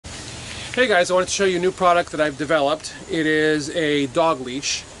Hey guys, I wanted to show you a new product that I've developed. It is a dog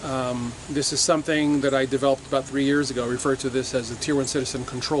leash. This is something that I developed about 3 years ago. I refer to this as the Tier 1 Citizen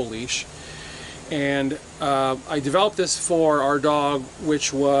Control Leash. And I developed this for our dog,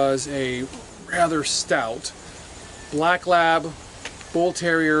 which was a rather stout black lab, bull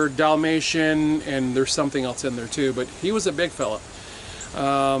terrier, Dalmatian, and there's something else in there too, but he was a big fella.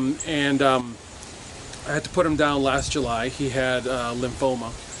 I had to put him down last July. He had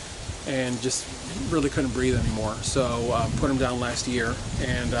lymphoma and just really couldn't breathe anymore. So put him down last year,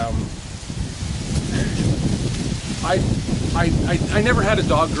 and I never had a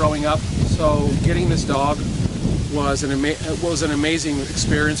dog growing up, so getting this dog was an amazing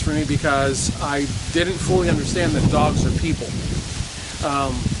experience for me because I didn't fully understand that dogs are people.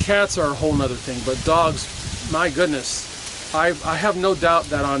 Cats are a whole nother thing, but dogs, my goodness, I have no doubt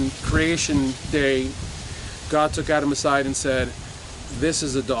that on creation day, God took Adam aside and said, "This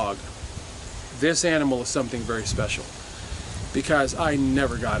is a dog. This animal is something very special," because I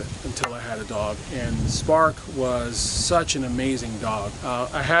never got it until I had a dog. And Spark was such an amazing dog.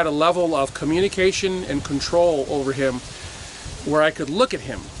 I had a level of communication and control over him where I could look at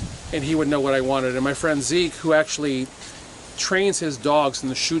him and he would know what I wanted. And my friend Zeke, who actually trains his dogs in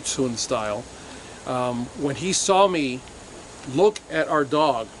the sewn style, when he saw me look at our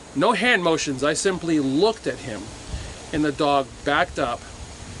dog, no hand motions, I simply looked at him, and the dog backed up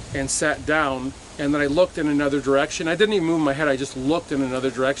and sat down, and then I looked in another direction. I didn't even move my head, I just looked in another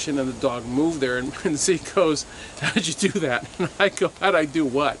direction, and the dog moved there. And Zeke goes, "How did you do that?" And I go, "How'd I do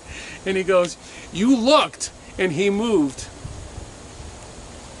what?" And he goes, "You looked and he moved."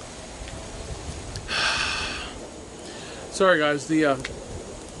 Sorry guys, I'll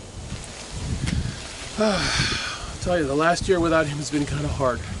tell you, the last year without him has been kind of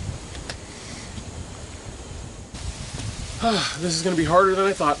hard. This is going to be harder than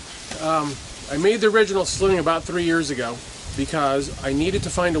I thought. I made the original sling about 3 years ago because I needed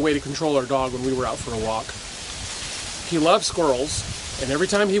to find a way to control our dog when we were out for a walk. He loves squirrels, and every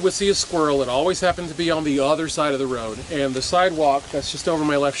time he would see a squirrel, it always happened to be on the other side of the road. And the sidewalk that's just over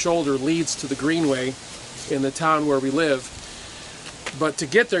my left shoulder leads to the greenway in the town where we live. But to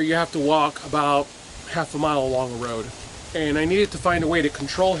get there, you have to walk about half a mile along the road. And I needed to find a way to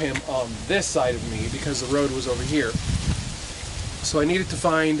control him on this side of me because the road was over here. So I needed to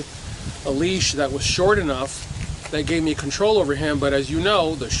find a leash that was short enough that gave me control over him. But as you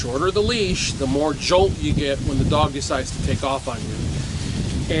know, the shorter the leash, the more jolt you get when the dog decides to take off on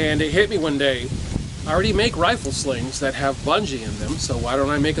you. And it hit me one day, I already make rifle slings that have bungee in them, so why don't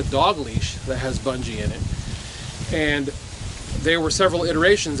I make a dog leash that has bungee in it? And there were several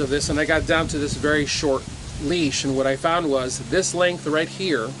iterations of this, and I got down to this very short leash, and what I found was this length right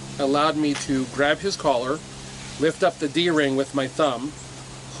here allowed me to grab his collar, lift up the D-ring with my thumb,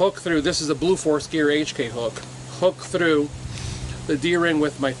 hook through, this is a Blue Force Gear HK hook through the D-ring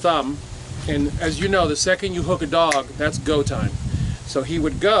with my thumb, and as you know, the second you hook a dog, that's go time. So he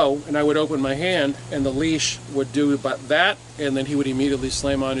would go, and I would open my hand, and the leash would do about that, and then he would immediately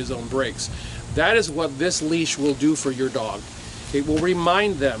slam on his own brakes. That is what this leash will do for your dog. It will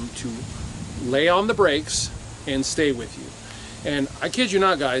remind them to lay on the brakes and stay with you. And I kid you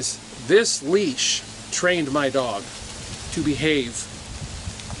not, guys, this leash trained my dog to behave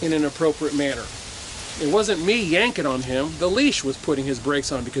in an appropriate manner. It wasn't me yanking on him, the leash was putting his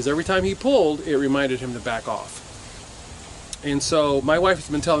brakes on, because every time he pulled, it reminded him to back off. And so my wife has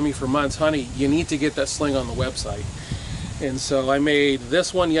been telling me for months, "Honey, you need to get that sling on the website." And so I made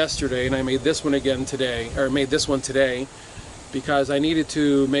this one yesterday, and I made this one again today, or made this one today, because I needed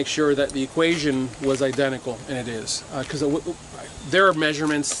to make sure that the equation was identical, and it is. Because there are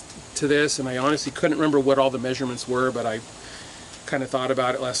measurements to this, and I honestly couldn't remember what all the measurements were, but I kind of thought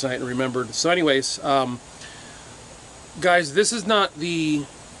about it last night and remembered. So anyways, guys, this is not the,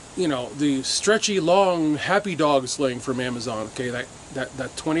 you know, the stretchy, long, happy dog sling from Amazon, okay?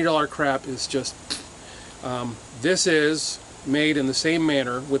 That $20 crap is just, this is made in the same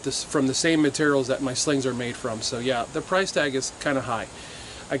manner with this, from the same materials that my slings are made from. So yeah, the price tag is kind of high.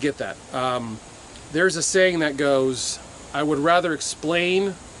 I get that. There's a saying that goes, I would rather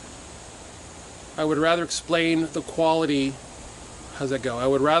explain the quality, how's that go? I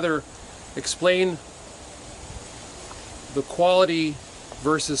would rather explain the quality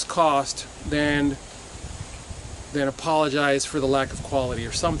versus cost than apologize for the lack of quality,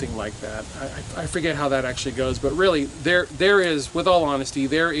 or something like that. I forget how that actually goes, but really there is, with all honesty,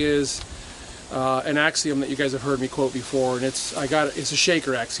 there is an axiom that you guys have heard me quote before, and it's a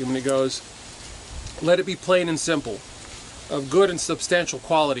Shaker axiom, and it goes, "Let it be plain and simple, of good and substantial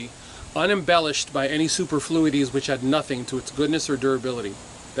quality, unembellished by any superfluities which add nothing to its goodness or durability."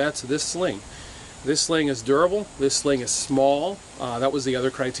 That's this sling. This sling is durable. This sling is small. That was the other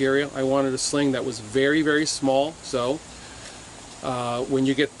criteria. I wanted a sling that was very, very small. So when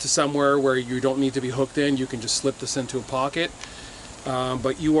you get to somewhere where you don't need to be hooked in, you can just slip this into a pocket.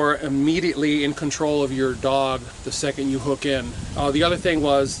 But you are immediately in control of your dog the second you hook in. The other thing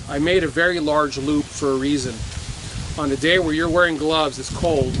was, I made a very large loop for a reason. On a day where you're wearing gloves, it's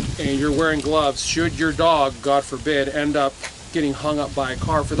cold, and you're wearing gloves, should your dog, God forbid, end up getting hung up by a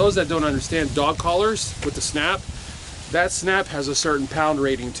car. For those that don't understand, dog collars with the snap, that snap has a certain pound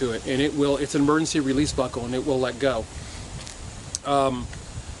rating to it, and it's an emergency release buckle, and it will let go.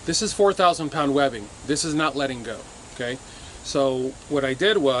 This is 4,000 pound webbing. This is not letting go, okay? So what I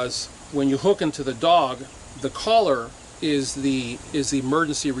did was, when you hook into the dog, the collar is the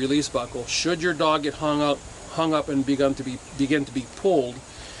emergency release buckle. Should your dog get hung up and begin to be pulled,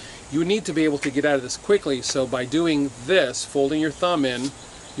 you need to be able to get out of this quickly. So by doing this, folding your thumb in,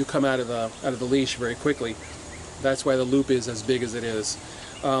 you come out of the leash very quickly. That's why the loop is as big as it is.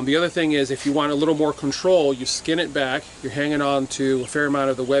 The other thing is, if you want a little more control, you skin it back. You're hanging on to a fair amount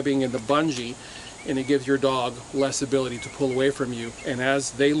of the webbing and the bungee, and it gives your dog less ability to pull away from you. And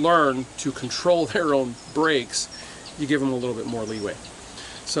as they learn to control their own brakes, you give them a little bit more leeway.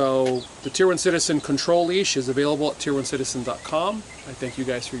 So the Tier 1 Citizen Control Leash is available at tier1citizen.com. I thank you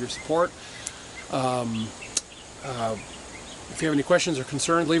guys for your support. If you have any questions or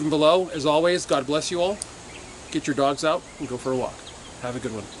concerns, leave them below. As always, God bless you all. Get your dogs out and go for a walk. Have a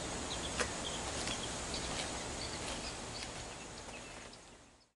good one.